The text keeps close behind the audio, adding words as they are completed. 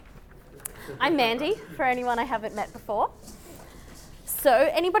I'm Mandy, for anyone I haven't met before. So,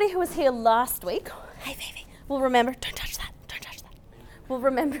 anybody who was here last week, hey baby, will remember, don't touch that, will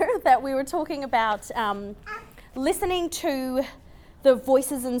remember that we were talking about listening to the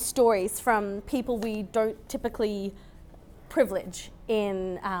voices and stories from people we don't typically privilege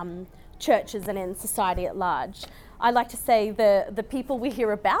in churches and in society at large. I like to say the people we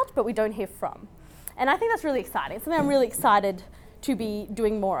hear about but we don't hear from. And I think that's really exciting. It's something I'm really excited to be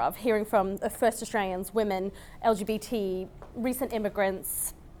doing more of, hearing from First Australians, women, LGBT, recent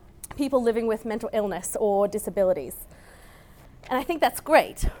immigrants, people living with mental illness or disabilities. And I think that's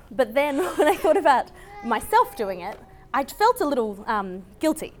great. But then when I thought about myself doing it, I felt a little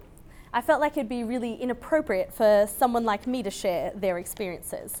guilty. I felt like it'd be really inappropriate for someone like me to share their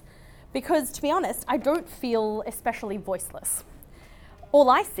experiences. Because to be honest, I don't feel especially voiceless. All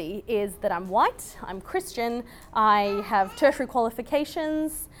I see is that I'm white, I'm Christian, I have tertiary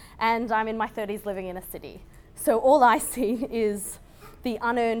qualifications, and I'm in my 30s living in a city. So all I see is the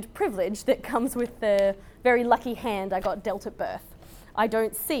unearned privilege that comes with the very lucky hand I got dealt at birth. I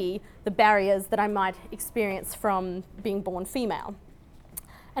don't see the barriers that I might experience from being born female.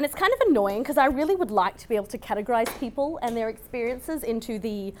 And it's kind of annoying because I really would like to be able to categorize people and their experiences into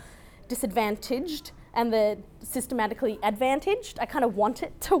the disadvantaged and the systematically advantaged. I kind of want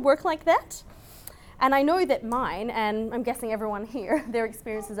it to work like that. And I know that mine, and I'm guessing everyone here, their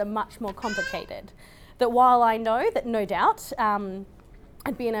experiences are much more complicated. That while I know that no doubt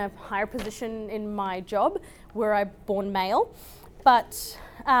I'd be in a higher position in my job were I born male, but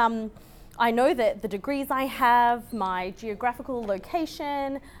I know that the degrees I have, my geographical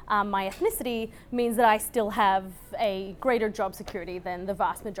location, my ethnicity means that I still have a greater job security than the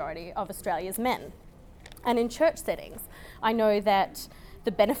vast majority of Australia's men. And in church settings, I know that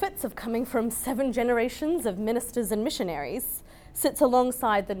the benefits of coming from 7 generations of ministers and missionaries sits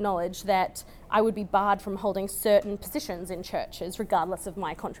alongside the knowledge that I would be barred from holding certain positions in churches regardless of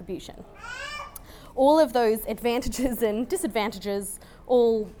my contribution. All of those advantages and disadvantages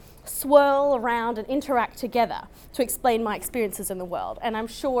all swirl around and interact together to explain my experiences in the world. And I'm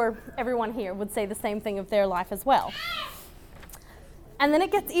sure everyone here would say the same thing of their life as well. And then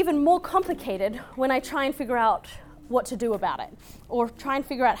it gets even more complicated when I try and figure out what to do about it, or try and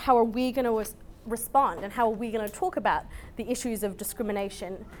figure out how are we going to respond and how are we going to talk about the issues of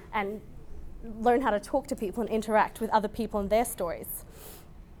discrimination and learn how to talk to people and interact with other people and their stories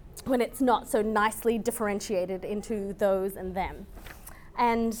when it's not so nicely differentiated into those and them.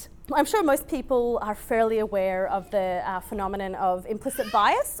 And I'm sure most people are fairly aware of the phenomenon of implicit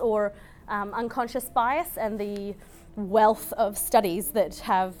bias or unconscious bias and the wealth of studies that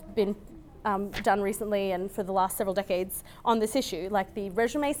have been done recently and for the last several decades on this issue, like the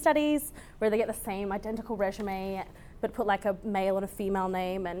resume studies where they get the same identical resume but put like a male and a female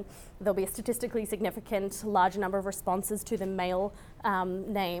name, and there'll be a statistically significant larger number of responses to the male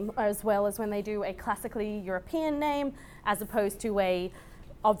name, as well as when they do a classically European name as opposed to a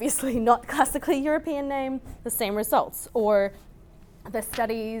obviously not classically European name, the same results. Or the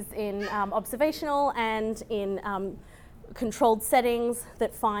studies in observational and in controlled settings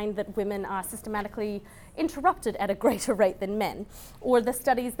that find that women are systematically interrupted at a greater rate than men. Or the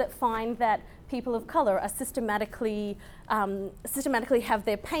studies that find that people of colour are systematically have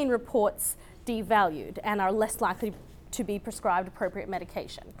their pain reports devalued and are less likely to be prescribed appropriate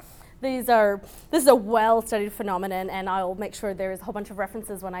medication. This is a well-studied phenomenon, and I'll make sure there is a whole bunch of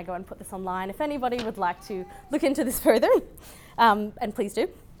references when I go and put this online if anybody would like to look into this further, and please do.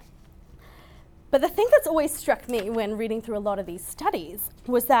 But the thing that's always struck me when reading through a lot of these studies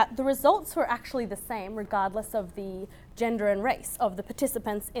was that the results were actually the same regardless of the gender and race of the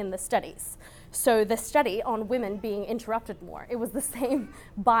participants in the studies. So the study on women being interrupted more, it was the same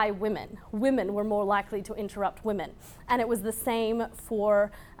by women. Women were more likely to interrupt women. And it was the same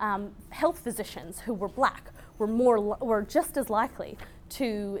for health physicians who were black, were just as likely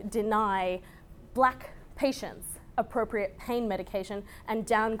to deny black patients appropriate pain medication and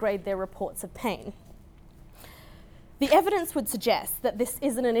downgrade their reports of pain. The evidence would suggest that this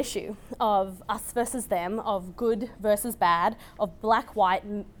isn't an issue of us versus them, of good versus bad, of black, white,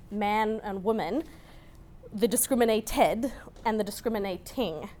 man and woman, the discriminated and the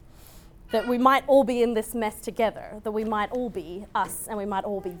discriminating. That we might all be in this mess together, that we might all be us and we might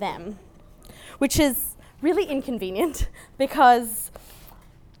all be them, which is really inconvenient because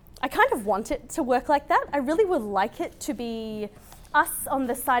I kind of want it to work like that. I really would like it to be us on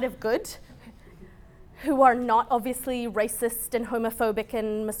the side of good, who are not obviously racist and homophobic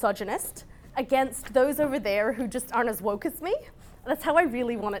and misogynist, against those over there who just aren't as woke as me. That's how I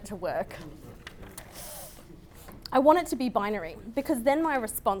really want it to work. I want it to be binary, because then my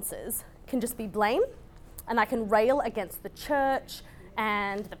responses can just be blame, and I can rail against the church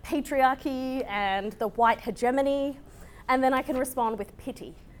and the patriarchy and the white hegemony, and then I can respond with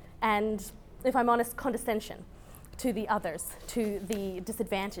pity and, if I'm honest, condescension to the others, to the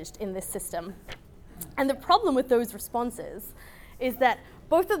disadvantaged in this system. And the problem with those responses is that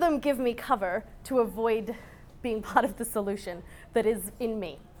both of them give me cover to avoid being part of the solution that is in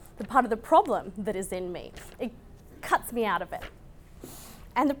me, the part of the problem that is in me. It cuts me out of it.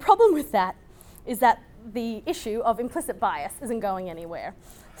 And the problem with that is that the issue of implicit bias isn't going anywhere.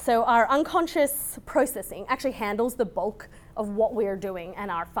 So our unconscious processing actually handles the bulk of what we're doing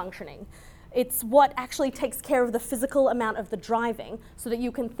and our functioning. It's what actually takes care of the physical amount of the driving so that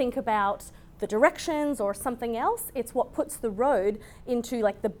you can think about the directions or something else. It's what puts the road into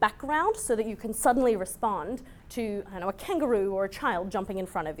like the background so that you can suddenly respond to, I don't know, a kangaroo or a child jumping in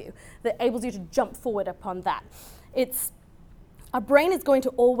front of you, that enables you to jump forward upon that. Our brain is going to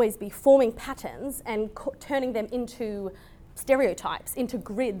always be forming patterns and turning them into stereotypes, into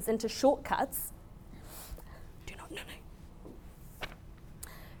grids, into shortcuts.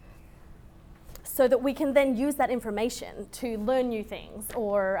 So that we can then use that information to learn new things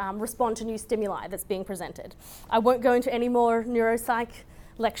or respond to new stimuli that's being presented. I won't go into any more neuropsych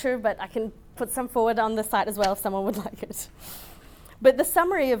lecture, but I can put some forward on the site as well if someone would like it. But the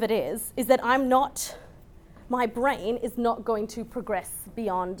summary of it is that my brain is not going to progress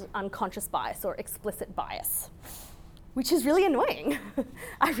beyond unconscious bias or explicit bias, which is really annoying.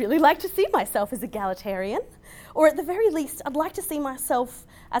 I really like to see myself as egalitarian, or at the very least, I'd like to see myself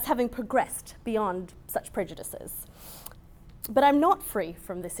as having progressed beyond such prejudices. But I'm not free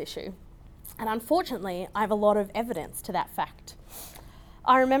from this issue, and unfortunately, I have a lot of evidence to that fact.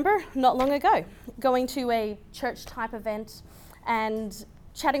 I remember not long ago going to a church-type event and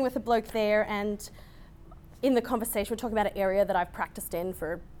chatting with a bloke there, and in the conversation, we're talking about an area that I've practiced in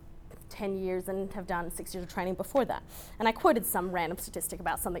for 10 years and have done 6 years of training before that. And I quoted some random statistic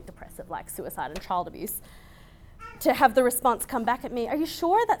about something depressive like suicide and child abuse, to have the response come back at me, "Are you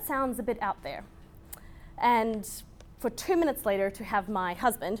sure that sounds a bit out there?" And for 2 minutes later to have my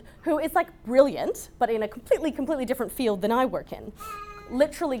husband, who is like brilliant, but in a completely different field than I work in,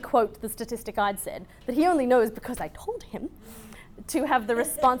 literally quote the statistic I'd said, that he only knows because I told him, to have the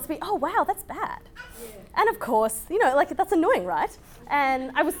response be, "Oh wow, that's bad." And of course, that's annoying, right?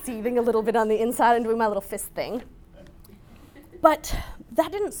 And I was seething a little bit on the inside and doing my little fist thing. But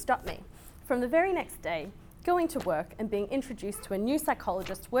that didn't stop me from the very next day going to work and being introduced to a new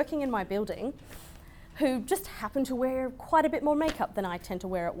psychologist working in my building who just happened to wear quite a bit more makeup than I tend to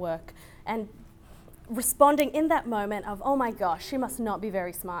wear at work, and responding in that moment of, "Oh my gosh, she must not be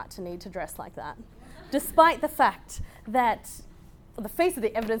very smart to need to dress like that," despite the fact that the face of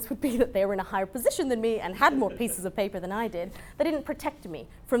the evidence would be that they were in a higher position than me and had more pieces of paper than I did. They didn't protect me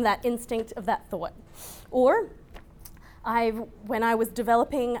from that instinct of that thought. Or when I was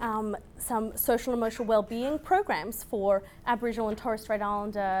developing some social and emotional well-being programs for Aboriginal and Torres Strait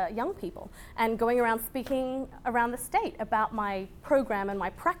Islander young people, and going around speaking around the state about my program and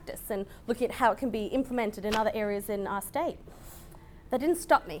my practice and looking at how it can be implemented in other areas in our state. That didn't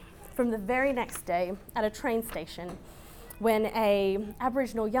stop me from the very next day at a train station when an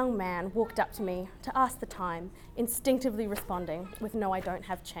Aboriginal young man walked up to me to ask the time, instinctively responding with, "No, I don't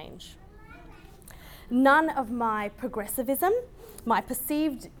have change." None of my progressivism, my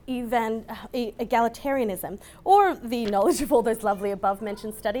perceived egalitarianism, or the knowledge of all those lovely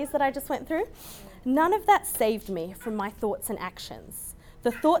above-mentioned studies that I just went through, none of that saved me from my thoughts and actions.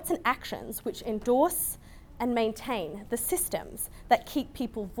 The thoughts and actions which endorse and maintain the systems that keep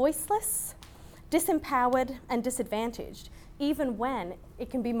people voiceless, disempowered and disadvantaged, even when it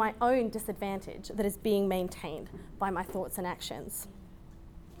can be my own disadvantage that is being maintained by my thoughts and actions.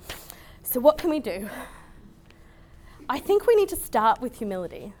 So what can we do? I think we need to start with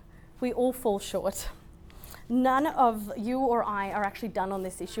humility. We all fall short. None of you or I are actually done on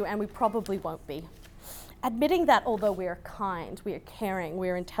this issue, and we probably won't be. Admitting that although we are kind, we are caring, we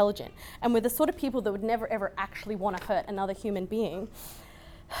are intelligent, and we're the sort of people that would never ever actually want to hurt another human being,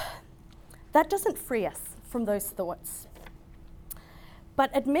 that doesn't free us from those thoughts.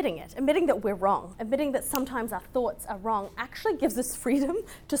 But admitting that we're wrong, admitting that sometimes our thoughts are wrong, actually gives us freedom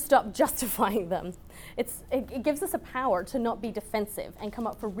to stop justifying them. It gives us a power to not be defensive and come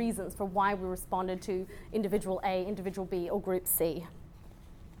up for reasons for why we responded to individual A, individual B, or group C.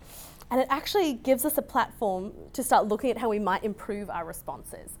 And it actually gives us a platform to start looking at how we might improve our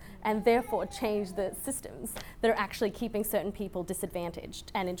responses and therefore change the systems that are actually keeping certain people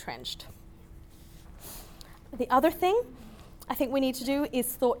disadvantaged and entrenched. The other thing I think we need to do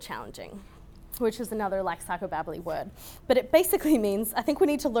is thought challenging. which is another like psychobabbly word. But it basically means I think we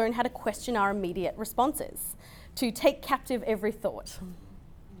need to learn how to question our immediate responses, to take captive every thought.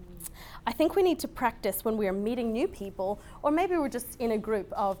 I think we need to practice when we are meeting new people, or maybe we're just in a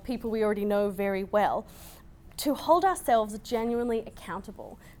group of people we already know very well, to hold ourselves genuinely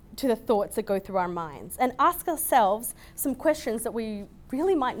accountable to the thoughts that go through our minds and ask ourselves some questions that we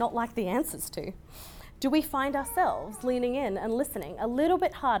really might not like the answers to. Do we find ourselves leaning in and listening a little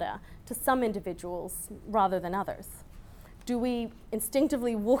bit harder to some individuals rather than others? Do we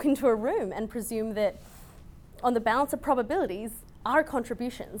instinctively walk into a room and presume that on the balance of probabilities, our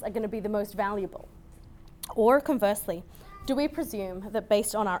contributions are going to be the most valuable? Or conversely, do we presume that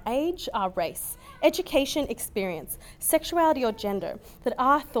based on our age, our race, education, experience, sexuality or gender, that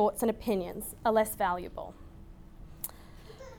our thoughts and opinions are less valuable?